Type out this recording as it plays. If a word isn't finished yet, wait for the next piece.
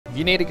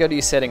You need to go to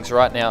your settings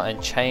right now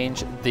and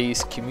change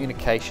these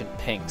communication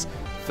pings.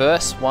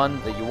 First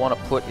one that you want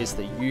to put is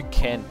that you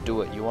can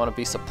do it. You want to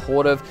be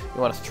supportive.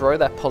 You want to throw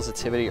that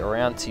positivity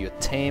around to your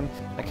team.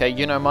 Okay,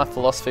 you know my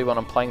philosophy when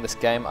I'm playing this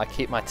game, I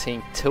keep my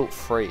team tilt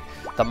free.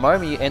 The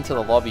moment you enter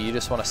the lobby, you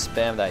just want to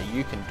spam that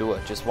you can do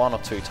it just 1 or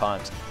 2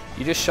 times.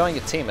 You're just showing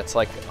your team, it's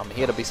like, I'm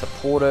here to be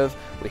supportive,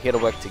 we're here to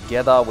work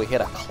together, we're here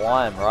to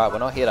climb, right? We're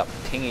not here to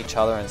ping each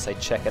other and say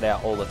check it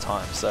out all the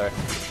time. So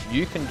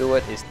you can do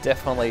it is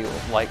definitely,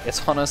 like,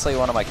 it's honestly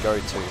one of my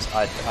go-tos.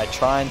 I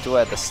try and do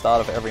it at the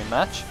start of every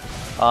match.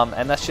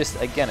 And that's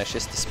just, again, it's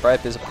just to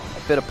spread a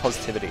bit of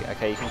positivity.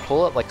 Okay, you can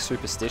call it like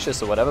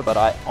superstitious or whatever, but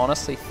I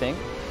honestly think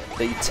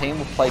that your team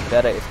will play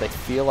better if they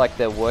feel like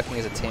they're working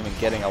as a team and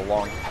getting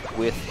along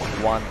with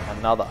one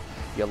another.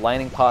 Your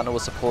laning partner will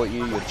support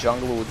you, your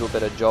jungler will do a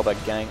better job at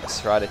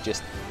ganks, right?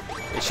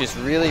 It's just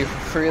really,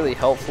 really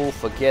helpful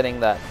for getting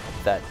that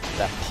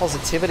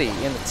positivity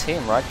in the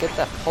team, right? Get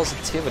that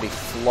positivity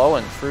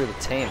flowing through the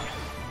team.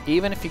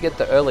 Even if you get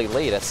the early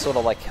lead, it sort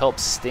of like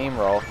helps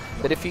steamroll.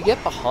 But if you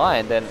get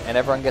behind and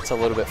everyone gets a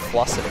little bit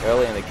flustered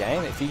early in the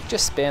game, if you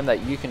just spam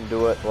that you can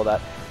do it or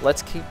that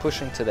let's keep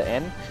pushing to the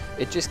end,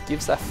 it just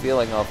gives that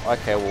feeling of,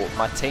 okay, well,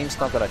 my team's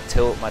not going to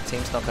tilt, my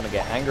team's not going to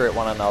get angry at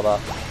one another.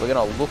 We're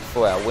going to look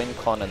for our win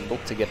con and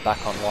look to get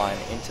back online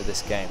into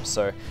this game.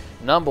 So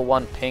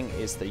 #1 ping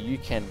is that you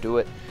can do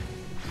it.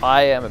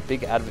 I am a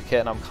big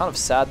advocate and I'm kind of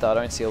sad that I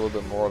don't see a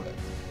little bit more of it.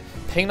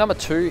 Ping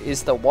 #2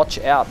 is the watch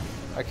out.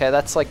 Okay,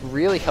 that's like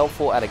really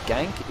helpful at a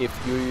gank if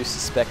you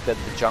suspect that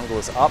the jungle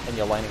is up and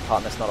your laning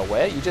partner's not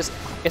aware.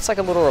 It's like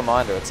a little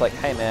reminder. It's like,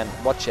 hey man,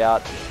 watch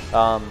out.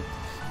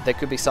 There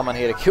could be someone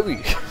here to kill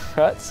you,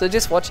 right? So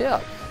just watch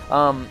out.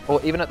 Or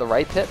even at the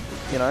raid pit,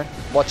 you know,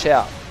 watch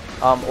out.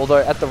 Although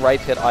at the raid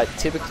pit, I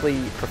typically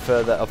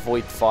prefer the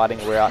avoid fighting,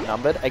 we're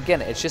outnumbered.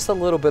 Again, it's just a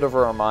little bit of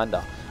a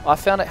reminder. I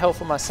found it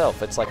helpful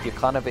myself. It's like you're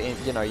kind of in,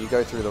 you know, you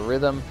go through the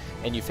rhythm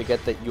and you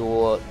forget that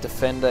your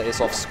defender is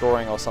off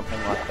scoring or something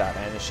like that.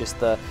 And it's just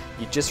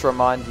you just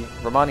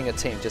reminding your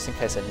team, just in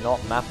case they're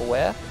not map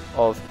aware,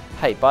 of,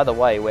 hey, by the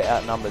way, we're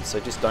outnumbered, so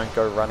just don't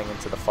go running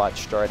into the fight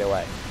straight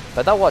away.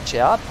 But that watch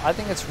out, I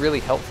think it's really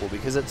helpful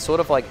because it's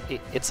sort of like,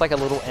 it's like a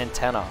little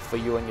antenna for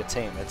you and your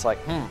team. It's like,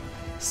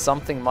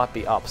 something might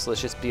be up, so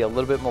let's just be a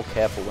little bit more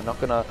careful. We're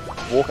not going to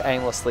walk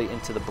aimlessly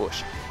into the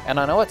bush. And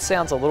I know it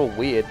sounds a little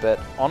weird, but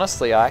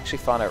honestly, I actually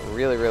find it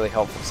really, really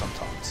helpful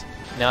sometimes.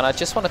 Now, and I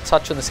just want to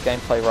touch on this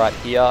gameplay right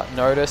here.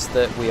 Notice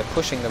that we are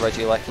pushing the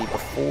Regieleki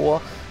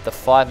before the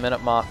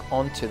 5-minute mark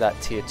onto that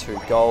tier 2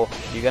 goal.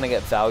 You're going to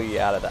get value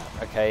out of that,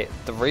 okay?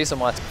 The reason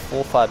why it's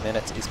before 5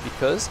 minutes is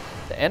because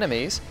the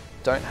enemies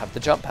don't have the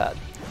jump pad.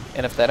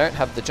 And if they don't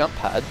have the jump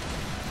pad,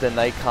 then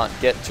they can't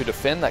get to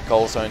defend that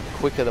goal zone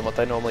quicker than what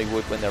they normally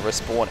would when they're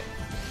respawning.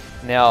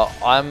 Now,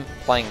 I'm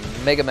playing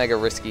mega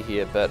risky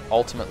here, but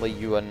ultimately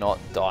you are not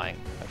dying.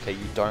 Okay,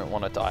 you don't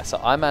want to die.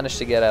 So I managed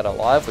to get out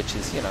alive, which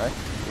is, you know,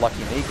 lucky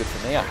me, good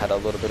for me. I had a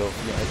little bit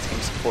of, you know, team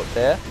support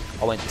there.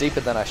 I went deeper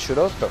than I should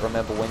have, but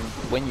remember,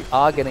 when you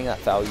are getting that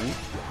value,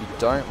 you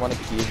don't want to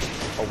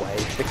give away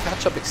the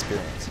catch-up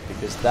experience,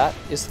 because that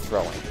is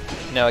throwing.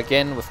 Now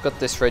again, we've got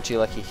this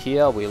Regieleki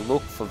here. We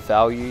look for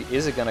value.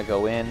 Is it going to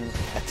go in?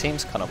 Our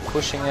team's kind of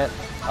pushing it.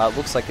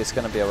 Looks like it's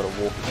going to be able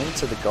to walk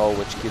into the goal,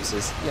 which gives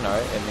us, you know,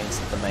 it means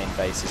that the main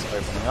base is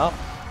opening up.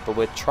 But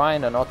we're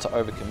trying not to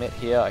overcommit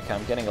here. Okay,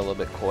 I'm getting a little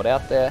bit caught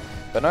out there.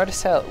 But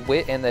notice how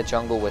we're in their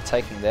jungle, we're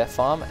taking their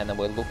farm, and then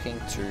we're looking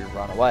to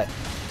run away.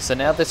 So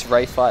now this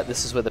Ray fight,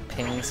 this is where the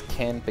pings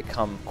can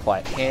become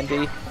quite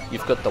handy.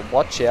 You've got the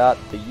watch out,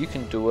 the you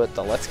can do it,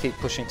 the let's keep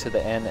pushing to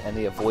the end, and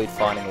the avoid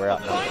fighting we're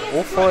outnumbered.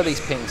 All 4 of these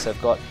pings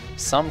have got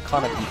some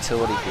kind of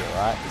utility here,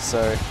 right?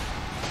 So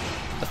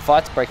the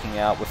fight's breaking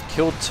out, we've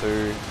killed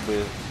 2,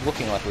 we're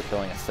looking like we're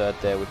killing a 3rd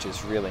there, which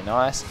is really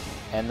nice.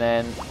 And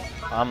then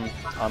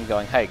I'm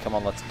going, hey, come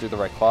on, let's do the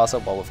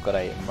Rayquaza while we've got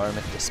a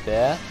moment to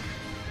spare.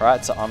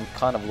 Right, so I'm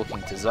kind of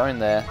looking to zone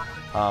there,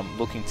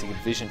 looking to get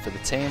vision for the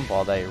team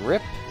while they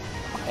rip,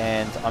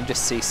 and I'm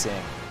just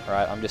CCing,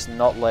 right? I'm just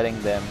not letting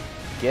them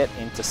get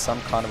into some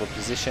kind of a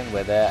position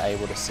where they're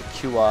able to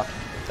secure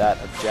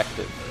that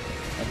objective.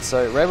 And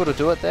so we're able to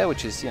do it there,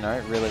 which is, you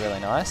know, really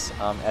nice.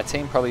 Our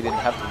team probably didn't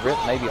have the rip.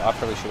 Maybe I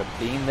probably should have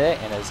been there,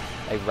 and as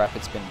a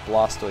rapid spin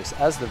Blastoise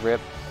as the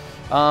rip.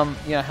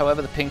 You know,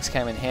 however, the pings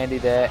came in handy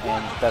there,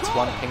 and that's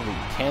one thing that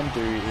you can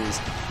do is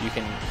you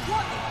can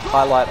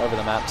highlight over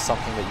the map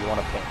something that you want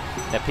to ping.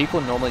 Now,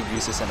 people normally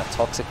use this in a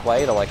toxic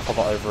way to like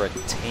hover over a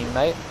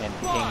teammate and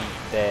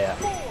ping their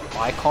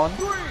icon,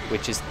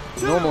 which is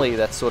normally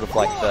that's sort of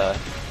like the,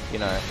 you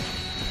know,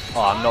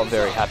 oh, I'm not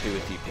very happy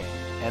with you ping.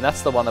 And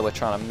that's the one that we're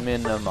trying to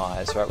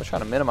minimize, right? We're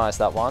trying to minimize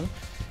that one,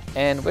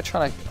 and we're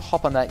trying to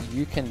hop on that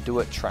you can do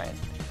it train,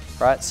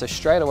 right? So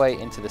straight away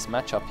into this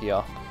matchup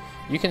here,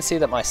 you can see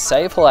that my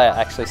save player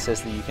actually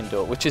says that you can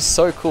do it, which is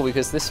so cool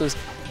because this was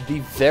the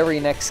very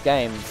next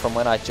game from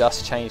when I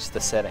just changed the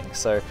settings.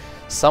 So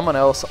someone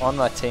else on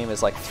my team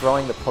is like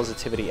throwing the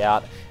positivity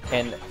out,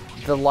 and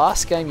the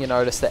last game you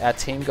notice that our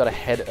team got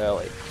ahead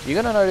early.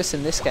 You're going to notice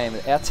in this game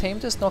that our team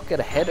does not get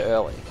ahead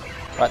early.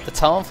 Right, the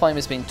Talonflame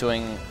has been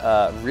doing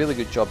a really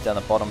good job down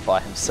the bottom by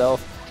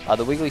himself.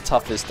 The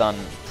Wigglytuff has done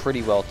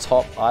pretty well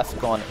top. I've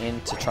gone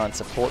in to try and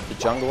support the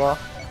jungler.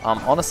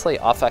 Honestly,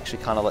 I've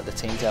actually kind of let the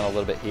team down a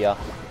little bit here,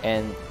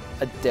 and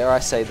dare I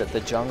say that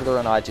the jungler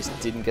and I just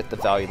didn't get the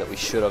value that we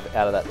should have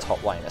out of that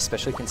top lane,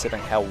 especially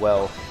considering how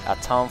well our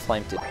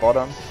Talonflame did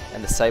bottom,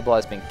 and the Sableye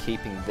has been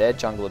keeping their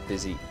jungler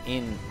busy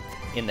in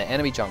the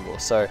enemy jungle.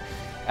 So,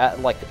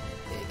 like,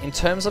 in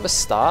terms of a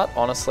start,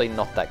 honestly,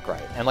 not that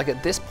great. And like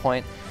at this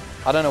point,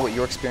 I don't know what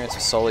your experience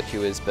with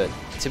SoloQ is, but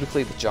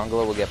typically the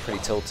jungler will get pretty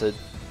tilted.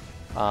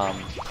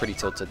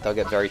 They'll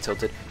get very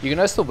tilted. You can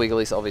notice the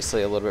Wiggly's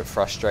obviously a little bit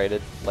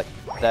frustrated. Like,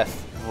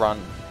 they've run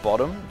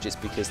bottom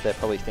just because they're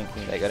probably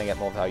thinking they're going to get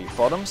more value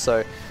bottom.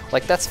 So,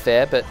 like, that's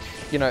fair, but,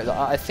 you know,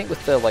 I think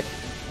with the, like,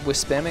 we're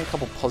spamming a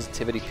couple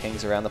positivity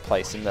pings around the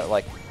place in that,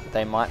 like,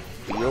 they might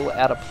feel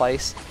out of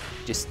place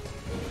just,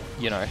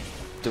 you know,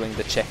 doing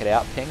the check it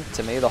out ping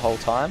to me the whole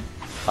time.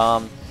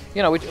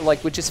 You know,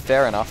 which is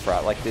fair enough,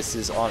 right? Like, this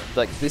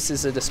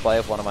is a display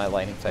of one of my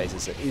laning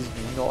phases. It is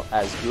not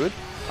as good,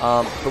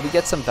 but we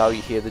get some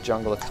value here. The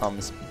jungler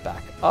comes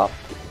back up,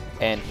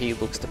 and he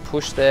looks to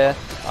push there.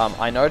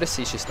 I notice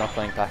he's just not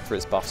going back for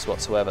his buffs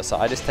whatsoever, so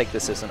I just take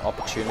this as an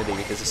opportunity,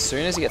 because as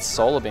soon as he gets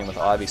Solar Beam with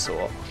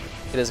Ivysaur,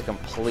 it is a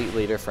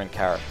completely different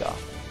character,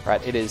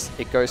 right?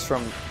 It goes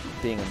from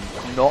being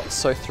not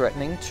so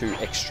threatening to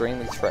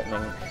extremely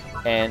threatening,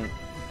 and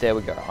there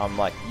we go. I'm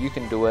like, you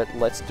can do it,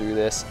 let's do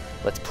this,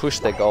 let's push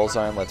their goal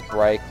zone, let's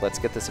break, let's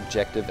get this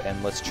objective,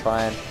 and let's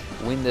try and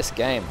win this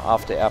game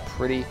after our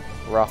pretty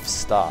rough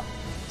start.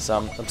 So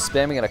I'm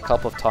spamming it a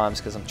couple of times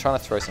because I'm trying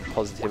to throw some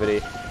positivity.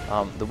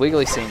 The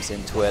Wiggly seems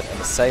into it, and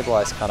the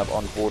Sableye is kind of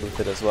on board with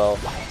it as well.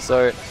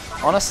 So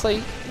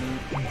honestly,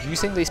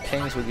 using these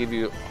pings will give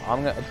you,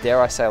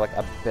 dare I say, like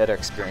a better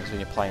experience when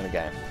you're playing the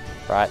game,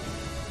 right?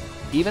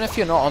 Even if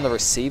you're not on the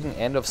receiving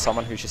end of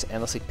someone who's just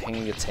endlessly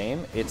pinging your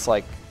team, it's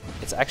like,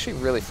 it's actually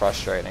really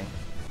frustrating.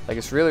 Like,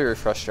 it's really, really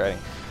frustrating,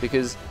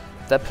 because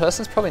that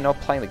person's probably not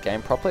playing the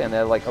game properly, and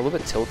they're like a little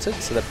bit tilted,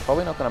 so they're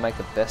probably not going to make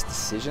the best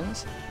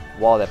decisions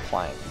while they're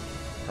playing,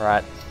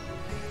 right?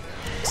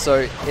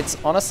 So it's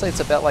honestly,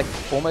 it's about like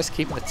almost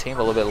keeping the team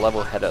a little bit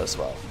level-headed as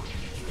well.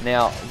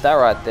 Now, that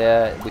right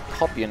there, we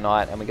pop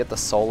Unite and we get the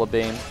Solar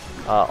Beam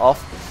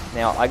off.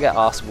 Now, I get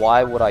asked,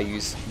 why would I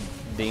use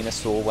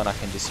Venusaur when I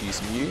can just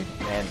use Mew?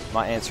 And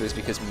my answer is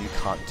because Mew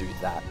can't do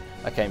that.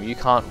 Okay, Mew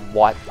can't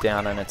wipe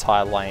down an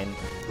entire lane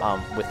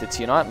with its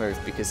Unite move,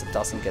 because it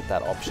doesn't get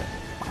that option.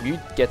 Mew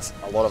gets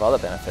a lot of other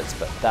benefits,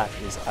 but that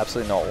is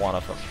absolutely not one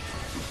of them.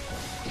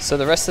 So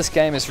the rest of this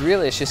game is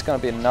really, it's just going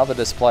to be another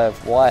display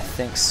of why I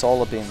think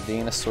Solar Beam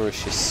Venusaur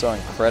is just so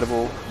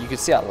incredible. You can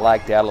see I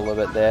lagged out a little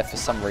bit there. For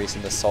some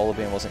reason the Solar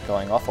Beam wasn't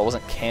going off. I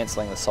wasn't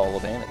cancelling the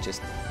Solar Beam, it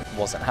just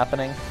wasn't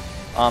happening.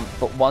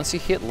 But once you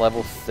hit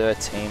level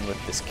 13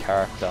 with this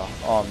character,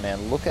 oh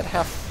man, look at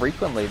how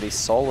frequently these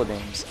Solar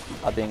Beams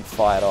are being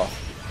fired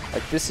off.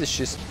 Like, this is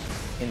just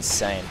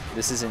insane.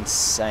 This is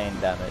insane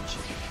damage.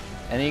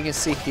 And you can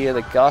see here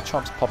the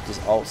Garchomp's popped his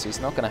ult, so he's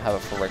not going to have it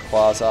for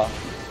Rayquaza.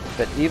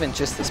 But even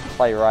just this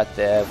play right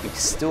there, we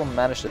still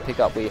managed to pick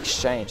up. We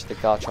exchanged, the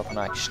Garchomp and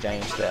I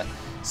exchanged there.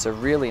 So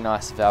really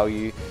nice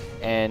value.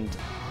 And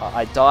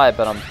I die,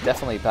 but I'm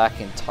definitely back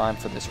in time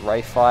for this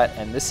Ray fight.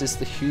 And this is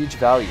the huge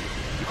value.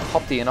 You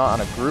pop the Unite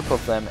on a group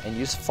of them and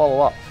you just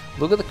follow up.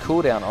 Look at the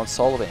cooldown on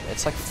Solar Beam.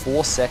 It's like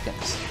 4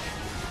 seconds.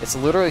 It's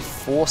literally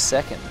 4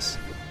 seconds.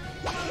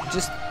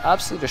 Just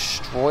absolutely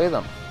destroy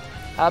them.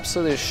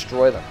 Absolutely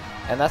destroy them.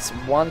 And that's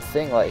one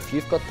thing, like, if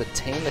you've got the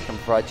team that can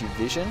provide you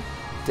vision,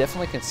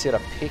 definitely consider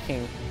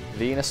picking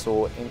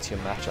Venusaur into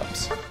your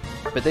matchups.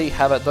 But there you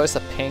have it, those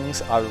are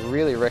pings. I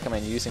really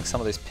recommend using some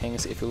of these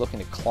pings if you're looking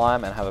to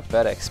climb and have a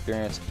better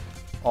experience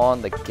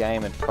on the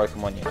game in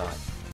Pokemon Unite.